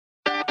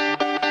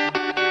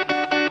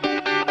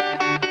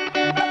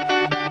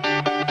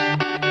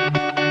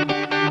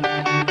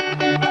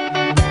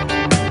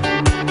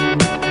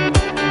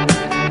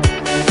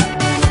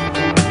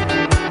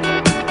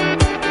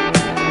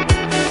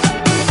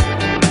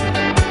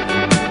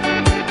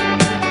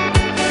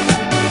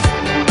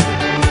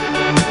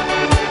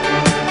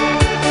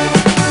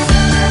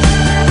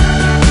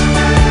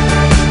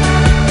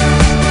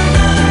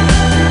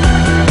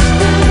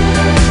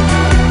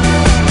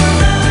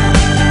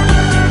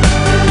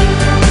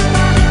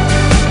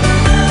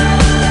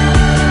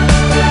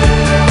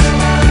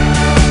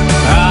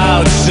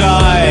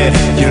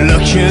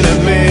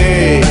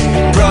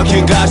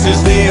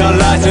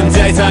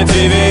on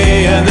TV,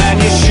 and then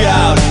you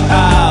shout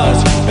out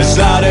as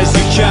loud as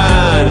you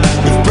can,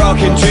 with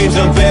broken dreams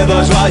on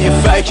billboards while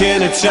you're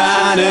faking a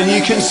tan. And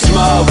you can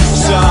smoke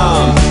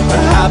some a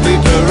happy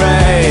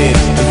parade,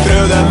 and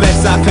through the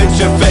mist I pinch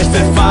your fist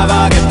at 5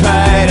 I get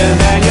paid. And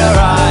then your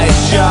eyes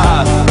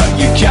shut but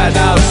you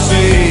cannot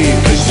see,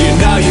 cause you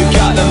know you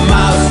got the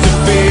mouth to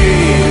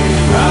feed.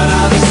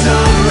 Another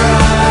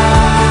sunrise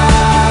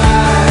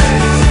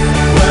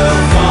will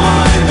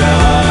find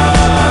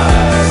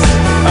us,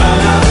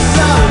 another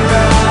sunrise,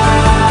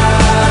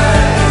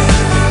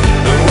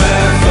 and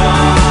we're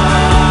fine.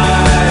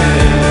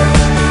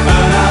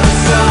 Another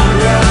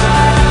sunrise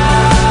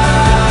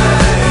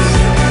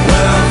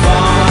will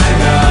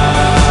find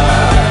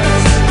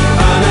us,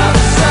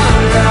 another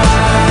sunrise,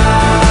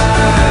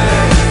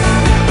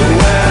 and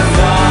we're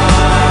fine.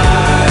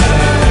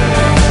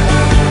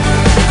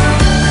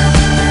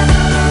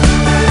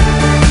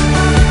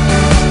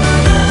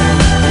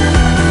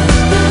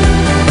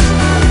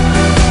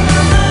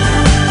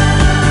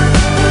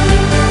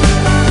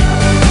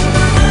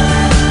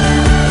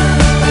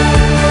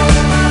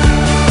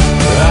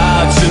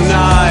 Out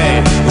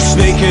tonight with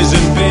sneakers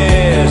and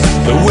beers,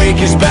 the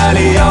week is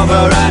barely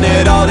over and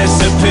it all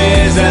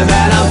disappears. And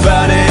then I'm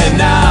burning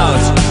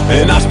out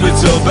in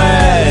hospital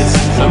beds,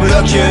 I'm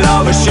looking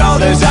over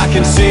shoulders, I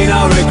can see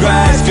no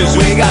regrets, cause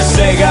we got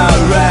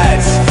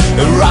cigarettes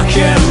and rock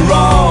and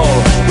roll.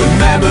 When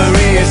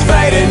memory is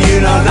fading, you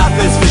know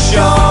nothing's for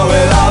sure.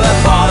 With all the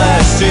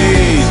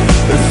policies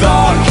and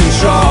thought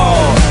control,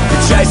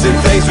 we're chasing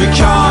things we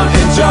can't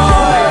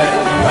enjoy.